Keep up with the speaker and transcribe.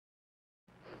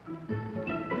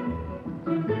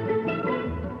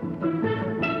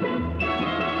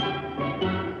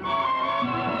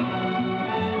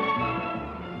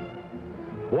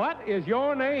What is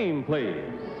your name, please?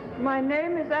 My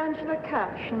name is Angela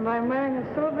Cash, and I'm wearing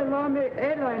a silver lame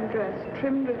airline dress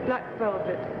trimmed with black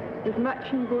velvet, with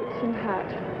matching boots and hat.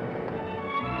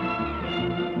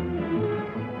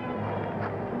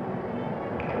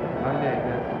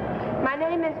 My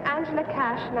name is Angela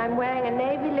Cash, and I'm wearing a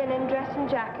navy linen dress and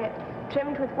jacket,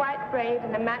 trimmed with white braid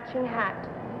and a matching hat.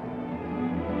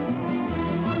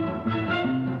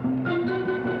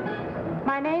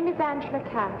 My name is Angela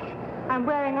Cash. I'm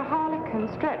wearing a harlequin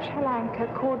stretch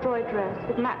halanka corduroy dress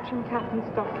with matching cap and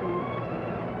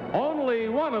stocking. Only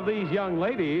one of these young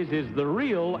ladies is the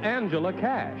real Angela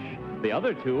Cash. The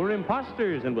other two are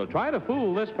imposters and will try to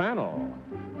fool this panel.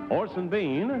 Orson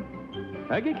Bean,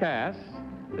 Peggy Cass,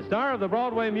 the star of the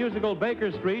Broadway musical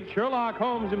Baker Street, Sherlock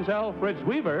Holmes himself, Fritz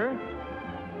Weaver,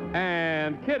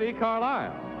 and Kitty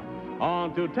Carlisle.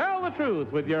 On To Tell the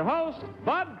Truth with your host,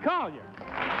 Bud Collier.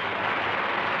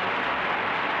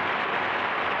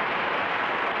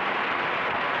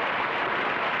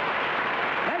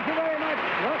 Thank you very much.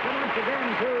 Welcome once again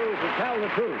to Tell the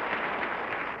Truth.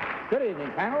 Good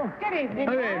evening, panel. Good evening.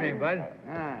 Good evening, Bud.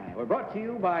 We're brought to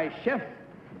you by Chef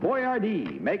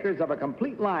Boyardee, makers of a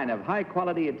complete line of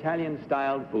high-quality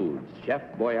Italian-styled foods. Chef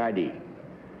Boyardee.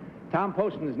 Tom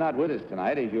Poston's not with us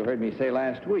tonight, as you heard me say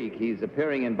last week. He's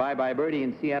appearing in Bye Bye Birdie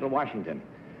in Seattle, Washington.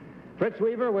 Fritz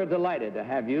Weaver, we're delighted to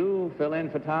have you fill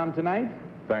in for Tom tonight.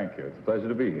 Thank you. It's a pleasure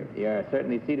to be here. You're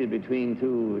certainly seated between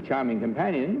two charming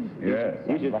companions. Yes.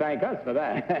 You should thank us for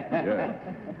that. Yes.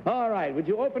 All right, would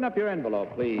you open up your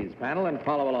envelope, please, panel, and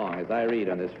follow along as I read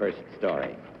on this first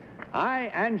story. I,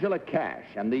 Angela Cash,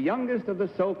 am the youngest of the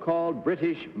so-called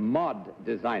British mod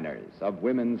designers of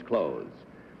women's clothes.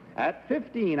 At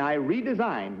 15, I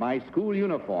redesigned my school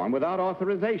uniform without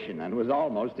authorization and was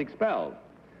almost expelled.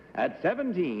 At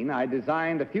 17, I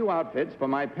designed a few outfits for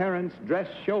my parents' dress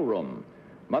showroom.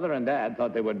 Mother and Dad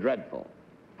thought they were dreadful.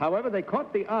 However, they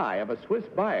caught the eye of a Swiss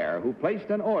buyer who placed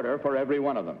an order for every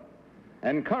one of them.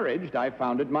 Encouraged, I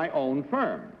founded my own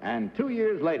firm, and 2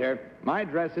 years later, my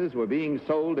dresses were being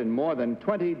sold in more than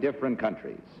 20 different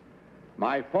countries.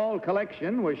 My fall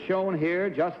collection was shown here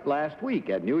just last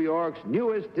week at New York's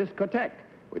newest discotheque,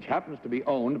 which happens to be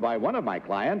owned by one of my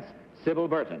clients, Sybil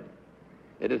Burton.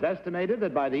 It is estimated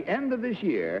that by the end of this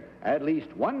year, at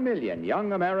least 1 million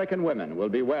young American women will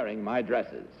be wearing my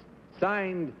dresses.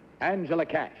 Signed, Angela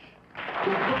Cash.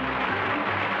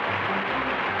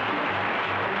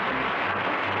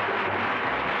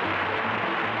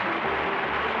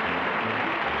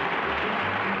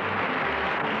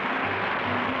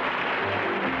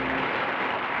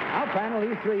 Panel,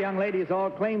 these three young ladies all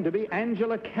claim to be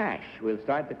Angela Cash. We'll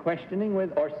start the questioning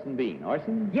with Orson Bean.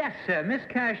 Orson? Yes, Miss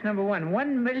Cash, number one.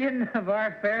 1 million of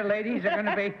our fair ladies are going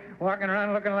to be walking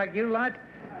around looking like you lot?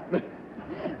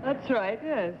 That's right,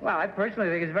 yes. Well, I personally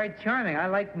think it's very charming. I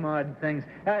like mod things.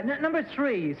 Number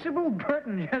three, Sybil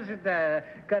Burton just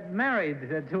got married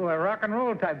to a rock and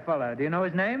roll type fella. Do you know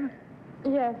his name?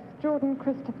 Yes, Jordan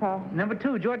Christopher. Number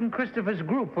two, Jordan Christopher's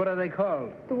group. What are they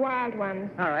called? The Wild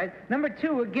Ones. All right. Number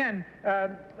two, again,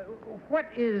 what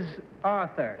is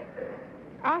Arthur?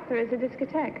 Arthur is a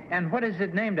discotheque. And what is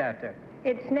it named after?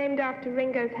 It's named after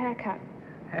Ringo's haircut.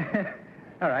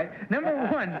 All right. Number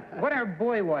one, what are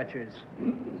boy watchers?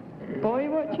 Boy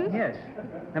watchers? Yes.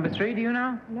 Number three, do you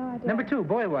know? No, I don't. Number two,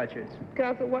 boy watchers.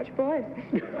 Girls that watch boys.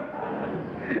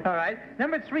 All right.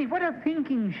 Number three, what are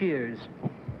pinking shears?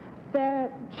 They're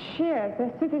shears.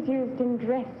 They're scissors used in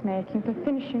dressmaking for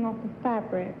finishing off the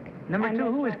fabric. Number And two,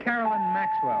 they're who is Carolyn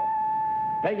Maxwell?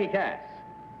 Peggy Cass.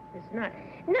 It's not.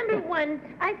 Number one,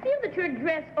 I feel that your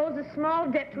dress owes a small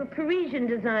debt to a Parisian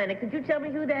designer. Could you tell me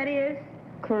who that is?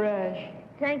 Courage.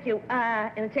 Thank you.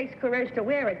 And it takes courage to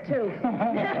wear it, too. She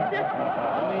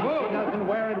doesn't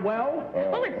wear it well?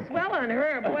 Oh, it's swell on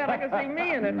her. Boy, I can see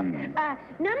me in it.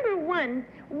 Number one,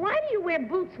 why do you wear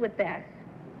boots with that?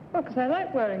 Oh, because I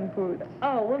like wearing boots.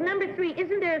 Oh, well, number three,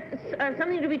 isn't there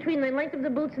something to do between the length of the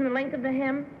boots and the length of the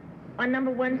hem on number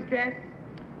one's dress?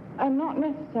 Not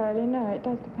necessarily, no. It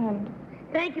does depend.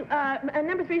 Thank you.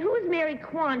 Number three, who is Mary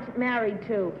Quant married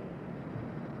to?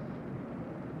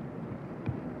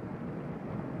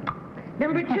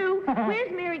 Number two,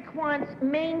 where's Mary Quant's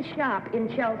main shop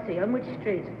in Chelsea? On which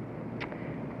street?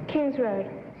 King's Road.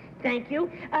 Thank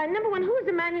you. Number one, who is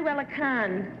Emanuela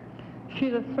Khan?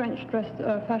 She's a French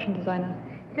fashion designer.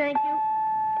 Thank you.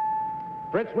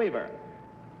 Fritz Weaver.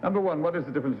 Number one, what is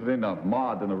the difference between a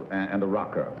mod and a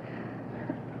rocker?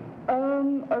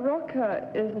 A rocker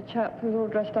is a chap who's all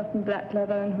dressed up in black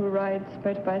leather and who rides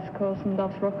motor bicycles and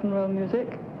loves rock and roll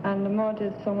music. And a mod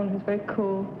is someone who's very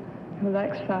cool, who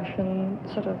likes fashion,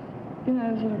 sort of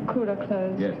cooler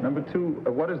clothes. Yes. Number 2,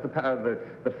 what is the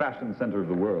fashion center of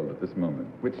the world at this moment?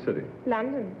 Which city?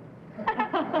 London.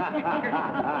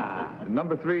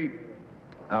 Number 3,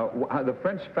 the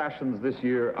French fashions this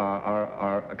year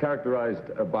are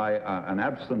characterized by an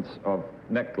absence of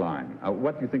neckline.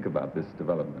 What do you think about this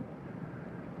development?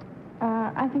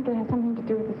 I think it has something to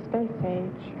do with the space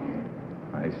age.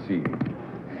 I see.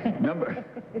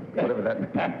 Whatever that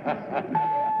means.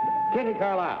 Kitty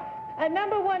Carlisle.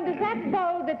 Number 1, does that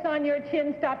bow that's on your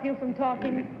chin stop you from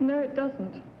talking? No, it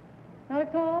doesn't. Not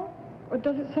at all? Or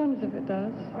does it sound as if it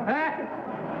does?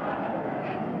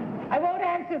 I won't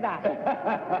answer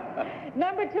that.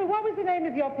 Number 2, what was the name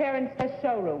of your parents'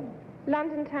 showroom?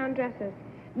 London Town Dressers.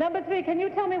 Number 3, can you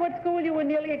tell me what school you were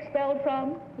nearly expelled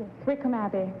from? Yes, Wickham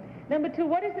Abbey. Number 2,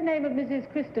 what is the name of Mrs.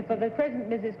 Christopher, the present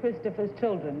Mrs. Christopher's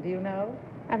children? Do you know?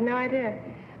 I've no idea.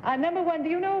 Number 1, do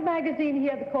you know a magazine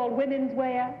here called Women's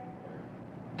Wear?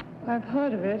 I've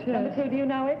heard of it, yes. Number 2, do you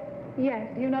know it? Yes.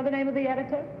 Do you know the name of the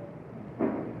editor?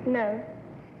 No.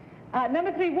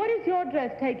 Number 3, what does your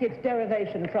dress take its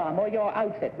derivation from, or your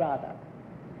outfit, rather?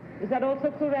 Is that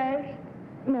also courage?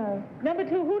 No. Number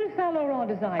 2, who does Saint Laurent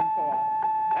design for?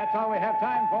 That's all we have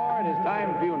time for. It is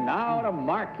time for you now to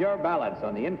mark your ballots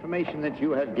on the information that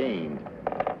you have gained.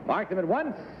 Mark them at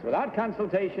once, without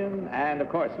consultation, and, of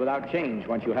course, without change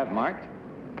once you have marked.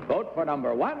 Vote for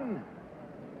number 1,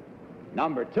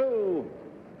 number 2,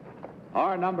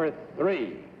 or number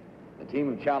 3. The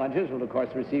team of challengers will, of course,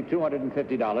 receive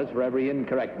 $250 for every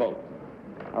incorrect vote.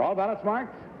 Are all ballots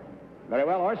marked? Very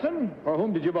well, Orson, for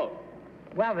whom did you vote?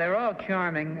 Well, they're all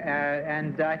charming,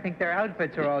 and I think their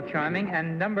outfits are all charming.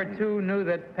 And number 2 knew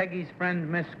that Peggy's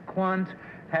friend, Miss Quant,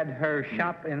 had her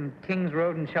shop in King's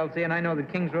Road in Chelsea, and I know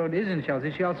that King's Road is in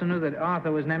Chelsea. She also knew that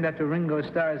Arthur was named after Ringo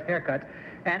Starr's haircut.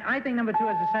 And I think number 2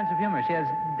 has a sense of humor. She has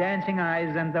dancing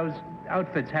eyes, and those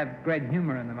outfits have great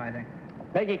humor in them, I think.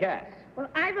 Peggy Cass. Well,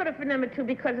 I voted for number 2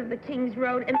 because of the King's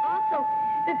Road. And also,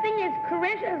 the thing is,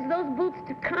 Courage has those boots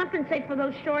to compensate for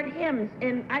those short hems.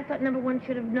 And I thought number 1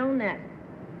 should have known that.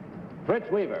 Fritz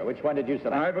Weaver, which one did you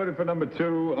select? I voted for number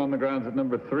 2 on the grounds that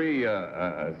number 3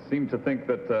 seemed to think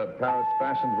that Paris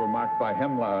fashions were marked by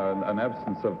an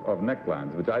absence of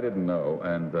necklines, which I didn't know,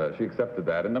 and she accepted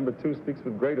that. And number 2 speaks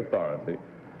with great authority,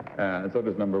 and so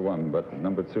does number 1, but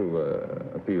number 2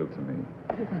 appealed to me.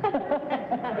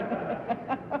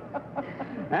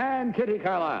 And Kitty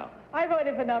Carlisle. I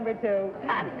voted for number 2.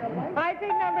 I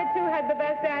think number 2 had the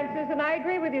best answers, and I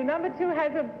agree with you. Number 2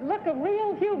 has a look of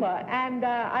real humor, and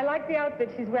I like the outfit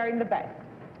she's wearing the best.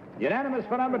 Unanimous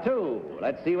for number 2.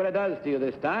 Let's see what it does to you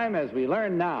this time as we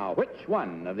learn now which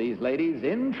one of these ladies,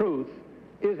 in truth,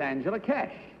 is Angela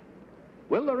Cash.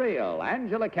 Will the real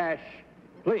Angela Cash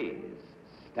please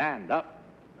stand up?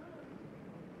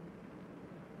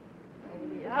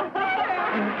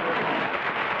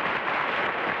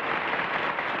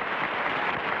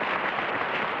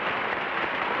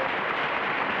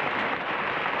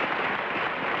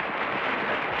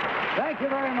 Thank you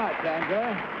very much,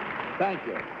 Angela. Thank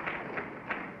you.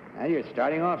 Now, you're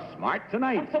starting off smart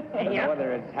tonight. I don't know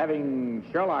whether it's having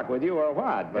Sherlock with you or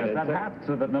what, but Yes, that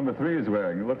hat that number 3 is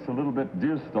wearing, it looks a little bit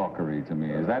deerstalkery to me.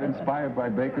 Is that inspired by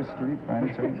Baker Street, by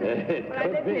any chance? It Well, I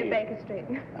could live be. near Baker Street.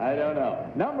 I don't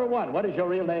know. Number 1, what is your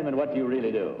real name and what do you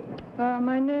really do?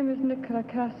 My name is Nicola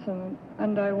Casson,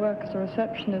 and I work as a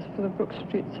receptionist for the Brook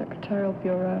Street Secretarial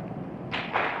Bureau.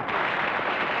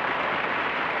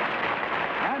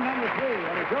 And number 3,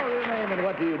 what is your real name and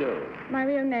what do you do? My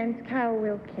real name's Carol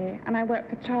Wilkie, and I work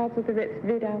for Charles of the Ritz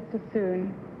Vidal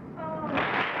Sassoon. Well,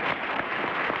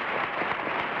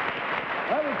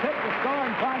 we take the score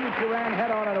and find that you ran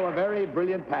head-on into a very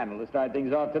brilliant panel to start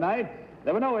things off tonight.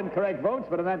 There were no incorrect votes,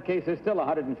 but in that case, there's still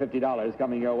 $150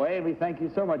 coming your way, and we thank you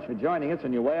so much for joining us.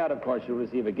 On your way out, of course, you'll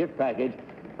receive a gift package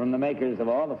from the makers of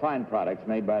all the fine products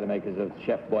made by the makers of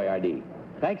Chef Boyardee.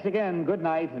 Thanks again, good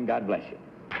night, and God bless you.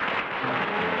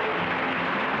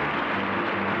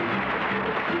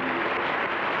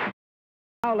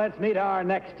 Now let's meet our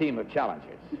next team of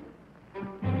challengers.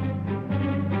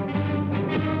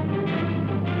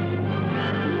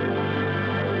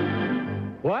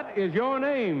 What is your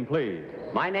name, please?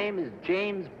 My name is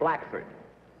James Blackford.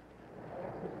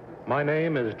 My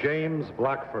name is James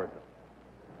Blackford.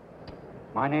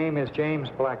 My name is James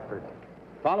Blackford.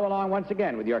 Follow along once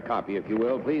again with your copy, if you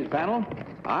will, please, panel.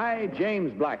 I,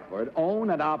 James Blackford, own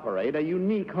and operate a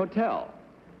unique hotel.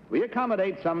 We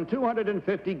accommodate some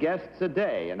 250 guests a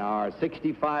day in our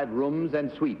 65 rooms and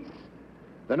suites.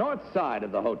 The north side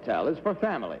of the hotel is for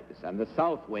families, and the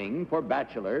south wing for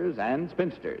bachelors and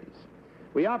spinsters.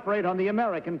 We operate on the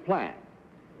American plan.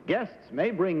 Guests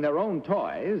may bring their own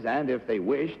toys and, if they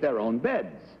wish, their own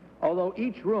beds, although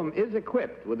each room is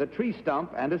equipped with a tree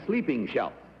stump and a sleeping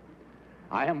shelf.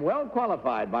 I am well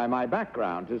qualified by my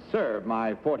background to serve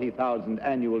my 40,000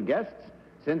 annual guests,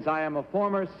 since I am a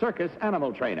former circus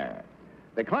animal trainer.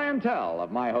 The clientele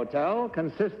of my hotel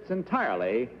consists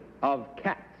entirely of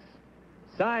cats.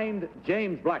 Signed,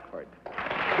 James Blackford.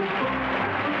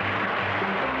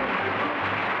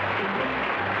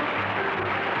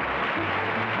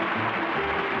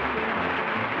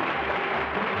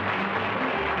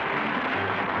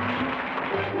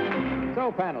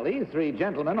 So, panel, these three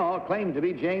gentlemen all claim to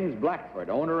be James Blackford,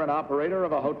 owner and operator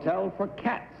of a hotel for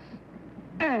cats.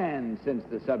 And since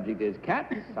the subject is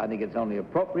cats, I think it's only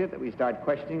appropriate that we start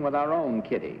questioning with our own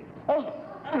kitty. Oh.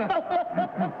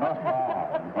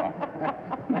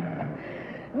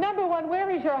 Number one, where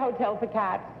is your hotel for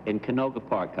cats? In Canoga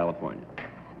Park, California.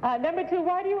 Number two,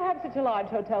 why do you have such a large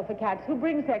hotel for cats? Who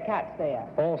brings their cats there?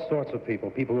 All sorts of people.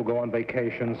 People who go on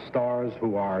vacation, stars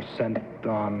who are sent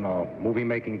on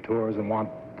movie-making tours and want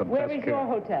the best care. Where is your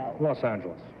hotel? Los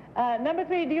Angeles. Number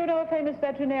three, do you know a famous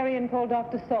veterinarian called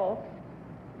Dr. Salt?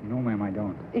 No, ma'am, I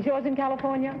don't. Is yours in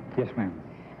California? Yes, ma'am.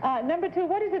 Number two,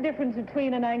 what is the difference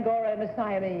between an Angora and a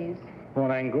Siamese? Well,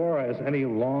 an Angora is any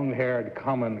long-haired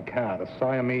common cat. A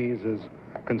Siamese is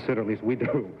considered, at least we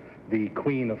do, the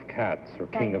queen of cats or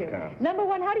king of cats. Number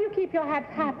one, how do you keep your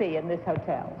cats happy in this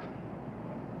hotel?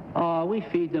 We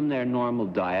feed them their normal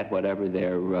diet, whatever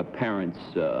their parents...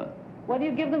 What do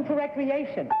you give them for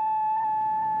recreation?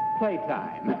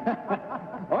 Playtime.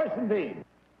 Orson Bean.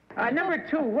 Number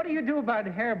two, what do you do about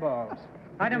hairballs?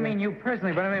 I don't mean you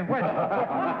personally, but I mean, what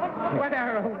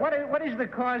is the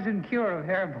cause and cure of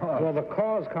hairballs? Well, the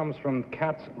cause comes from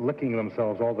cats licking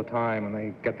themselves all the time, and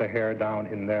they get the hair down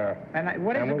in there. And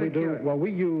what is the cure? Well,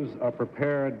 we use a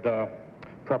prepared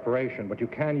preparation, but you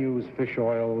can use fish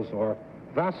oils, or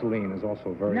Vaseline is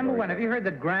also very, Number one, good. Have you heard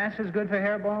that grass is good for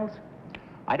hairballs?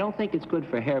 I don't think it's good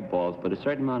for hairballs, but a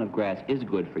certain amount of grass is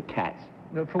good for cats.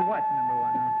 For what, number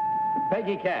one?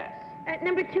 Peggy Cass.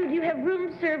 Number two, do you have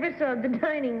room service or the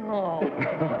dining hall?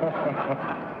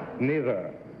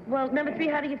 Neither. Well, number three,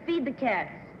 how do you feed the cats?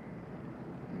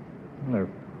 They're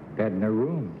fed in their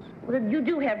rooms. Well, you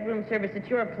do have room service at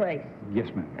your place. Yes,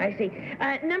 ma'am. I see.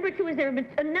 Number two, is there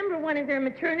number one, is there a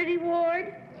maternity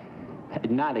ward?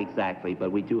 Not exactly,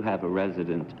 but we do have a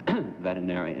resident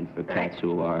veterinarian for cats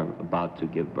who are about to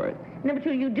give birth. Number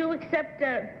two, you do accept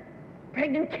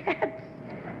pregnant cats?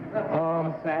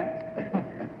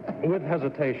 With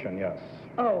hesitation, yes.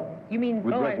 Oh, you mean...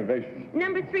 With reservation.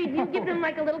 Number three, do you give them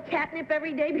like a little catnip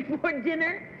every day before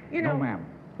dinner? You know, No, ma'am.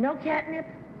 No catnip?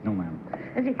 No, ma'am.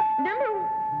 I see.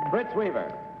 Fritz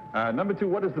Weaver. Number two,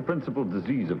 what is the principal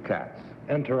disease of cats?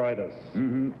 Enteritis.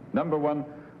 Mm-hmm. Number one,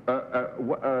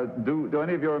 do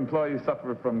any of your employees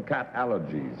suffer from cat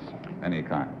allergies, any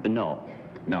kind? No.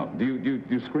 No. Do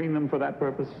you screen them for that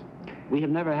purpose? We have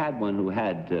never had one who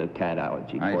had cat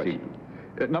allergy, I see. fortunately.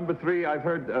 Number three, I've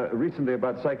heard recently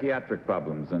about psychiatric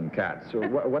problems in cats. So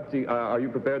are you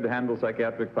prepared to handle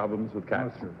psychiatric problems with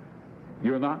cats? No, sir.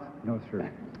 You're not? No, sir.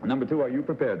 Number two, are you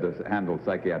prepared to handle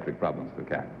psychiatric problems with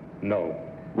cats? No.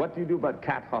 What do you do about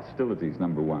cat hostilities,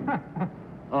 number one?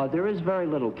 There is very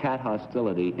little cat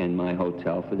hostility in my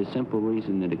hotel for the simple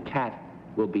reason that a cat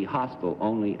will be hostile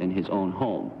only in his own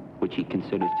home, which he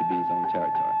considers to be his own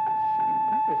territory.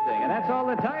 Interesting. And that's all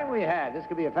the time we had. This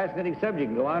could be a fascinating subject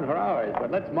and go on for hours.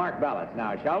 But let's mark ballots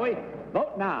now, shall we?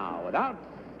 Vote now, without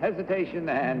hesitation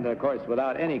and, of course,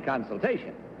 without any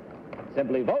consultation.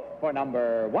 Simply vote for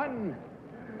number one,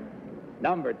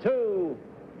 number two,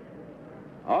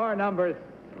 or number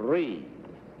three.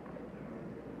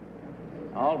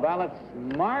 All ballots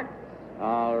marked.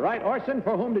 All right, Orson,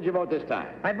 for whom did you vote this time?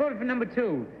 I voted for number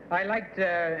two. I liked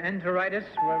enteritis,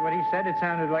 what he said. It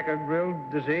sounded like a real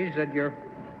disease that your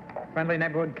friendly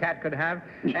neighborhood cat could have.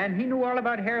 And he knew all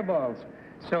about hairballs.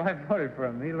 So I voted for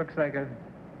him. He looks like a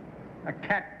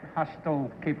cat hostile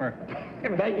keeper.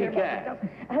 Thank you, Cat.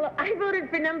 Hello, I voted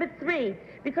for number three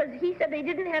because he said they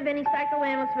didn't have any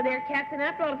psychoanalysts for their cats, and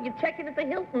after all, if you check it at the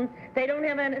Hilton, they don't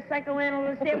have a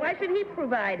psychoanalyst there. Why should he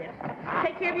provide it?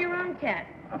 Take care of your own cat.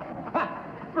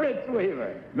 Fritz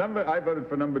Weaver. I voted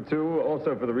for number two,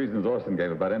 also for the reasons Orson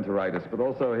gave about enteritis, but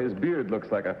also his beard looks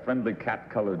like a friendly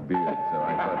cat-colored beard, so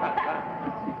I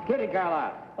thought... Kitty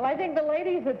Carlisle. Well, I think the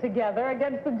ladies are together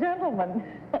against the gentlemen.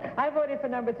 I voted for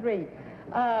number three.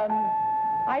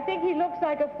 I think he looks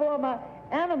like a former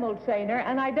animal trainer,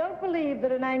 and I don't believe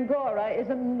that an Angora is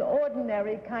an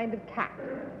ordinary kind of cat.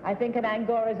 I think an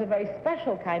Angora is a very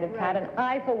special kind of cat, and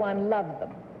I, for one, love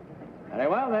them. Very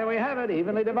well, there we have it,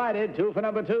 evenly divided. 2 for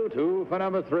number 2, 2 for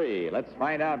number 3. Let's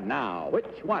find out now which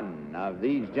one of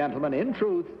these gentlemen, in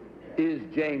truth, is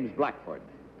James Blackford.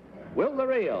 Will the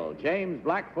real James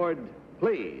Blackford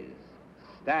please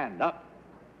stand up?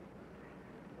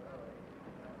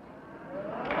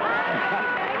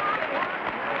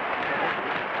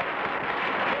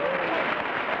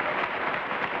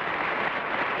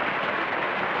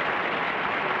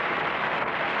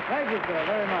 Thank you, sir,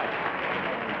 very much.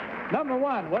 Number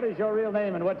 1, what is your real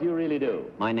name and what do you really do?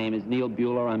 My name is Neil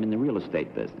Bueller. I'm in the real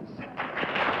estate business.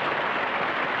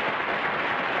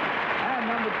 And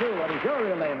number 2, what is your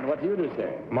real name and what do you do,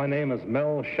 sir? My name is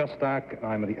Mel Shostak, and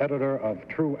I'm the editor of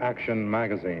True Action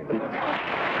magazine. Well,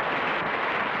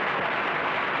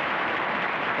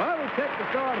 we checked the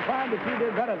score and found that you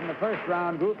did better than the first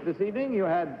round group this evening. You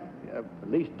had at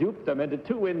least duped them into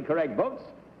 2 incorrect votes.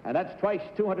 And that's twice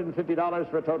 $250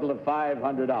 for a total of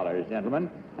 $500, gentlemen.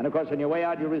 And, of course, on your way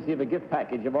out, you'll receive a gift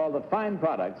package of all the fine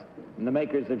products from the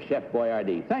makers of Chef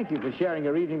Boyardee. Thank you for sharing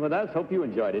your evening with us. Hope you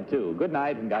enjoyed it, too. Good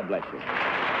night, and God bless you.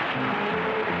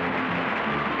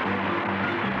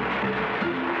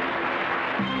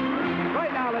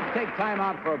 Right now, let's take time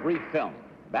out for a brief film.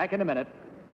 Back in a minute.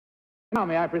 Now,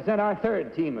 may I present our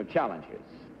third team of challengers.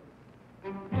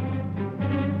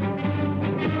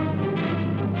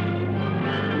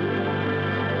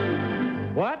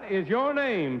 What is your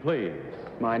name, please?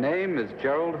 My name is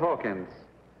Gerald Hawkins.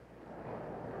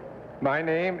 My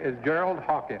name is Gerald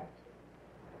Hawkins.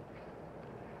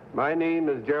 My name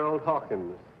is Gerald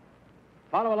Hawkins.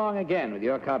 Follow along again with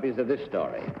your copies of this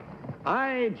story.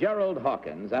 I, Gerald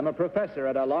Hawkins, am a professor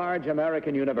at a large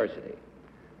American university.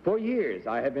 For years,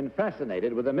 I have been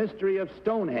fascinated with the mystery of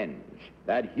Stonehenge,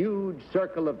 that huge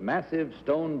circle of massive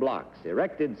stone blocks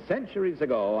erected centuries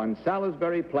ago on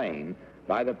Salisbury Plain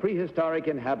by the prehistoric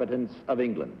inhabitants of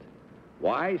England.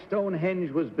 Why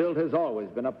Stonehenge was built has always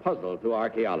been a puzzle to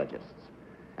archaeologists.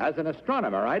 As an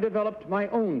astronomer, I developed my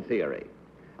own theory.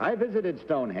 I visited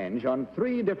Stonehenge on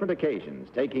 3 different occasions,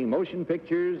 taking motion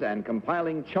pictures and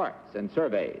compiling charts and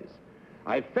surveys.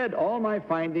 I fed all my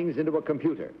findings into a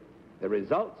computer. The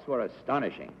results were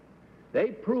astonishing. They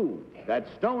proved that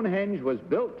Stonehenge was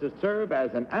built to serve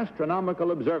as an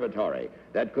astronomical observatory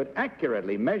that could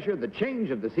accurately measure the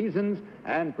change of the seasons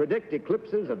and predict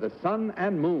eclipses of the sun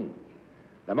and moon.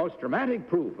 The most dramatic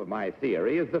proof of my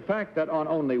theory is the fact that on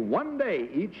only one day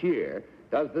each year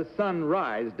does the sun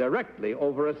rise directly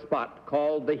over a spot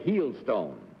called the heel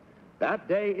stone. That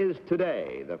day is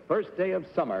today, the first day of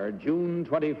summer, June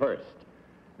 21st.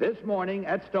 This morning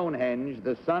at Stonehenge,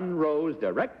 the sun rose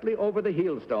directly over the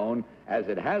heel stone, as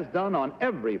it has done on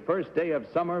every first day of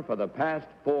summer for the past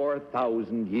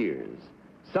 4,000 years.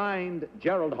 Signed,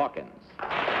 Gerald Hawkins.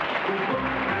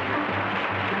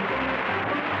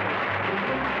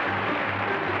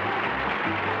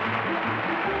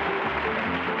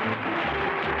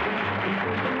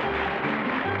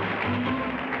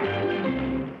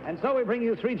 And so we bring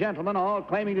you 3 gentlemen, all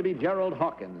claiming to be Gerald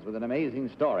Hawkins, with an amazing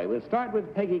story. We'll start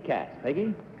with Peggy Cass.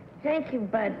 Peggy? Thank you,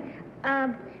 Bud.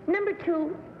 Number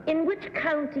 2, in which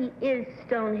county is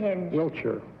Stonehenge?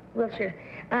 Wiltshire. Wiltshire.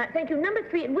 Thank you. Number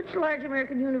 3, in which large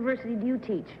American university do you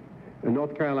teach? In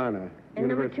North Carolina. And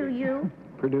University. number 2, you?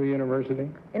 Purdue University.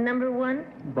 And number 1?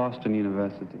 Boston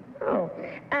University. Oh.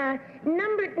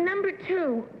 Number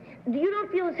 2, do you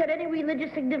don't feel it's had any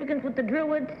religious significance with the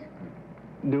Druids?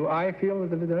 Do I feel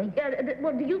that it does?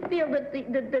 Well, do you feel that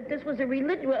that this was of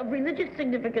religious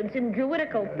significance in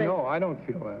Druidical things? No, I don't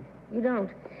feel that. You don't.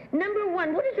 Number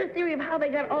 1, what is your theory of how they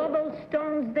got all those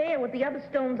stones there with the other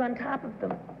stones on top of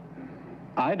them?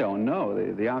 I don't know.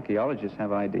 The archaeologists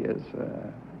have ideas.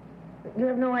 You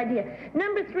have no idea.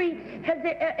 Number 3, has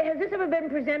this ever been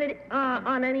presented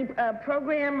on any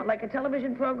program, like a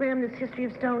television program, this history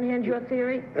of Stonehenge, your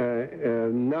theory?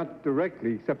 Not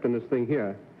directly, except in this thing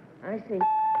here. I see.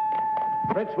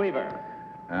 Fritz Weaver.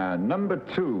 Number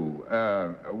 2,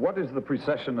 what is the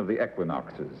precession of the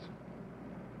equinoxes?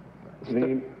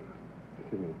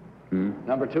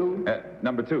 Number 2?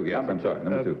 Number 2, yes, I'm sorry,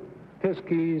 number 2.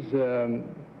 Pisces,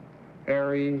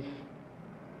 Aries,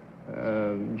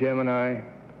 Gemini.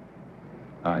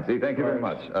 I see, thank you very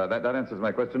much. That answers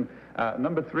my question.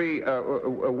 Number 3,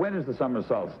 when is the summer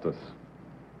solstice?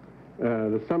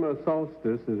 The summer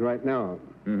solstice is right now.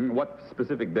 Mm-hmm. What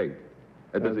specific date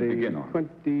does it begin on?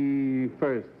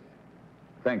 21st.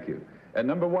 Thank you.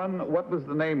 Number 1, what was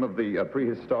the name of the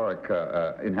prehistoric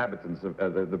inhabitants, of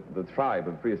the tribe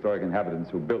of prehistoric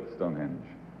inhabitants who built Stonehenge?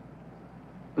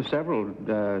 Several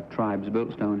tribes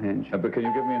built Stonehenge. But can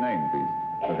you give me a name, please?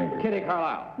 Kitty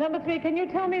Carlisle. Number 3, can you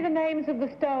tell me the names of the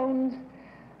stones?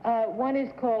 One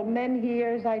is called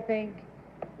Menhirs, I think,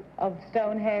 of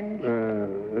Stonehenge.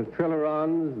 The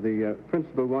Trillerons, the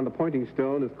principal one, the pointing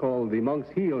stone, is called the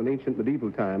Monk's Heel in ancient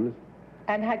medieval times.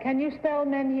 And can you spell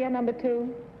Menhir, number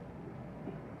 2?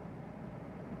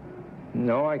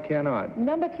 No, I cannot.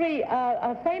 Number 3,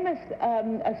 a famous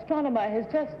astronomer has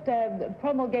just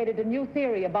promulgated a new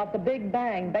theory about the Big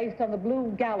Bang based on the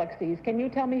blue galaxies. Can you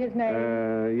tell me his name?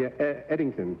 Yeah,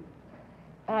 Eddington.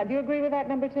 Do you agree with that,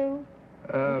 number 2? In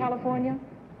California?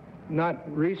 Not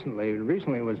recently.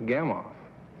 Recently it was Gamow.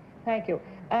 Thank you.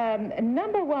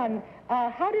 Number 1,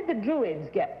 how did the Druids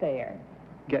get there?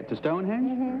 Get to Stonehenge?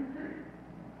 Mm-hmm.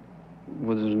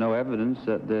 Well, there's no evidence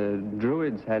that the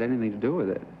Druids had anything to do with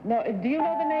it. No, do you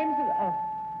know the names of...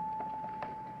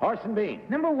 Orson Bean.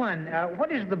 Number 1, what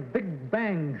is the Big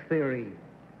Bang theory?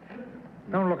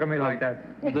 Don't look at me like that.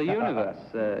 The universe.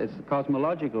 It's a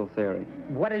cosmological theory.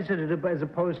 What is it as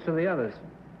opposed to the others?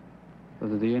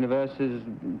 Whether the universe is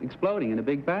exploding in a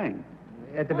Big Bang.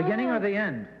 At the beginning or the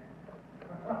end?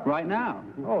 Right now.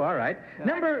 Oh, all right.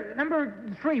 Number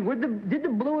 3, did the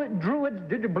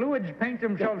Druids paint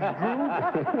themselves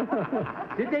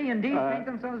blue? Did they indeed paint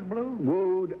themselves blue?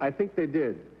 Wood, I think they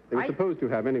did. They were supposed to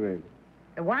have, anyway.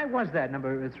 Why was that,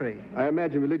 number 3? I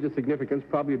imagine religious significance,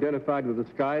 probably identified with the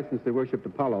sky since they worshipped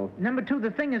Apollo. Number 2,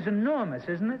 the thing is enormous,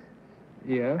 isn't it?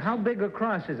 Yes. How big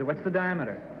across is it? What's the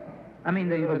diameter? I mean,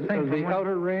 the thing the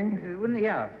outer ring?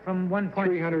 Yeah, from one point...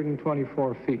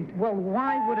 324 feet. Well,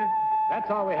 why would it... That's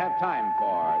all we have time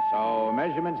for. So,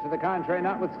 measurements to the contrary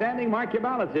notwithstanding, mark your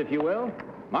ballots, if you will.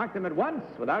 Mark them at once,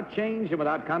 without change and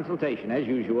without consultation, as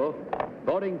usual.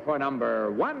 Voting for number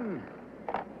 1,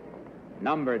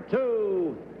 number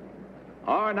 2,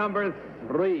 or number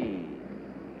 3.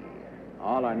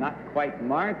 All are not quite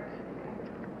marked.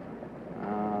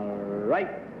 All right.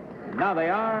 Now they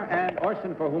are. And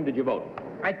Orson, for whom did you vote?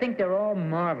 I think they're all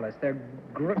marvelous. They're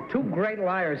two great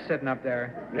liars sitting up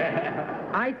there.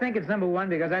 I think it's number 1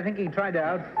 because I think he tried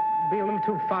to be a little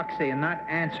too foxy and not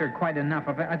answer quite enough.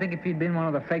 I think if he'd been one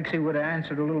of the fakes, he would have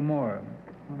answered a little more.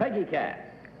 Peggy Cass.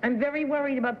 I'm very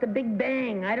worried about the Big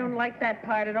Bang. I don't like that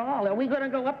part at all. Are we going to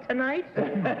go up tonight?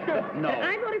 No.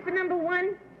 I voted for number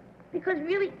 1 because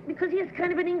he has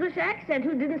kind of an English accent.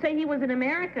 Who didn't say he was an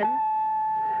American?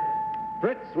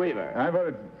 Fritz Weaver. I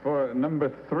voted for number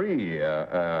 3,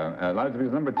 largely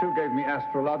because number 2 gave me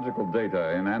astrological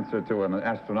data in answer to an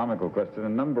astronomical question,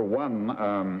 and number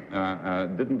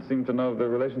 1 didn't seem to know the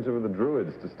relationship of the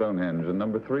Druids to Stonehenge, and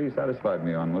number 3 satisfied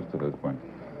me on most of those points.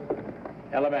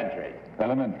 Elementary.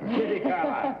 Kitty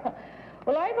Carlisle.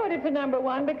 Well, I voted for number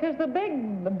 1 because the Big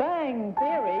Bang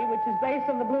theory, which is based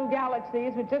on the blue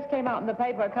galaxies, which just came out in the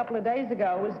paper a couple of days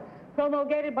ago, was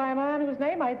promulgated by a man whose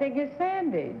name I think is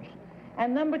Sandage.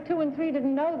 And number 2 and 3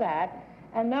 didn't know that,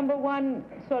 and number 1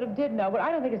 sort of did know, but I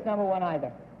don't think it's number 1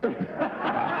 either.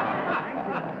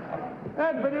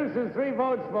 That produces 3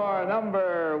 votes for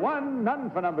number 1,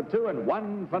 none for number 2, and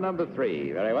 1 for number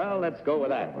 3. Very well, let's go with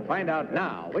that. We'll find out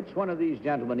now which one of these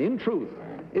gentlemen, in truth,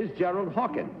 is Gerald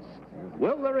Hawkins.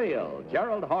 Will the real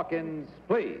Gerald Hawkins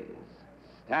please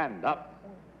stand up?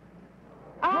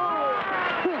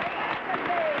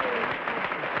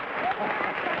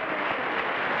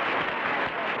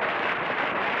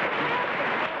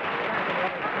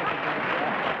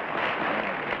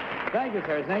 Thank you,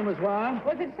 sir. His name was what?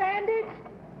 Was it Sandage?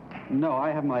 No, I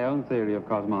have my own theory of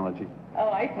cosmology. Oh,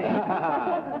 I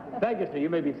see. Thank you, sir. You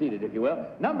may be seated, if you will.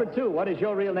 Number 2, what is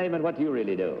your real name and what do you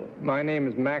really do? My name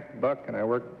is Mac Buck, and I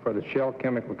work for the Shell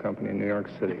Chemical Company in New York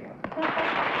City. Thank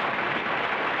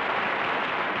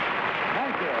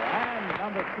you. And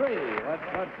number 3, what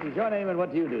is your name and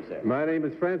what do you do, sir? My name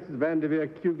is Francis Van de Veer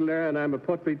Kugler, and I'm a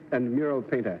portrait and mural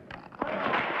painter.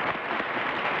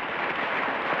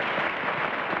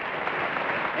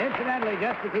 Incidentally,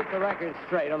 just to keep the record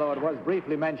straight, although it was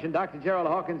briefly mentioned, Dr. Gerald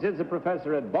Hawkins is a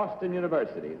professor at Boston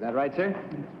University. Is that right, sir?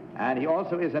 And he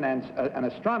also is an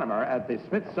astronomer at the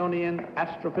Smithsonian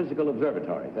Astrophysical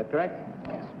Observatory. Is that correct?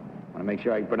 Yes. I want to make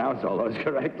sure I pronounce all those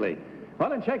correctly.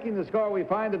 Well, in checking the score, we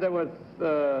find that there was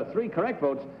 3 correct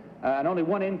votes and only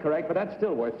 1 incorrect, but that's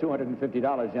still worth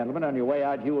 $250, gentlemen. On your way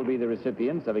out, you will be the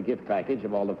recipients of a gift package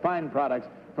of all the fine products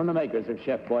from the makers of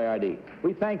Chef Boyardee.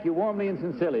 We thank you warmly and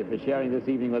sincerely for sharing this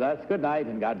evening with us. Good night,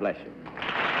 and God bless you.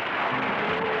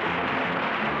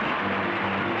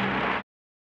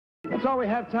 That's all we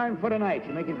have time for tonight.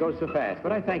 You make it go so fast,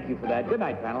 but I thank you for that. Good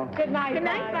night, panel. Good night. Good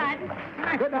night,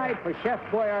 Bud. Good night for Chef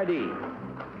Boyardee.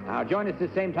 Now, join us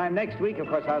this same time next week. Of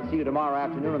course, I'll see you tomorrow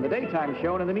afternoon on the daytime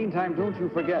show. And in the meantime, don't you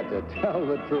forget to tell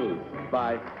the truth.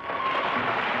 Bye.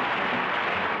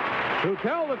 To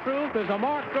Tell the Truth is a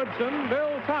Mark Goodson,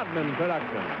 Bill Todman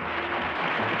production.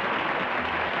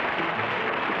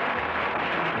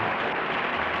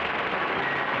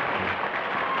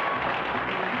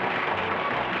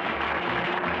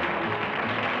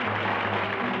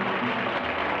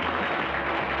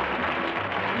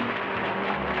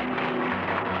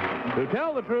 To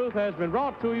Tell the Truth has been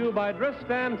brought to you by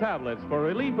Dristan tablets for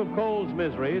relief of cold's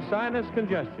misery, sinus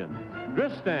congestion.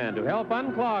 Dristan to help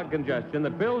unclog congestion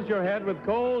that fills your head with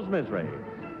cold's misery.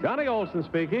 Johnny Olson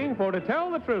speaking for To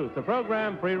Tell the Truth, the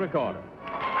program pre-recorded.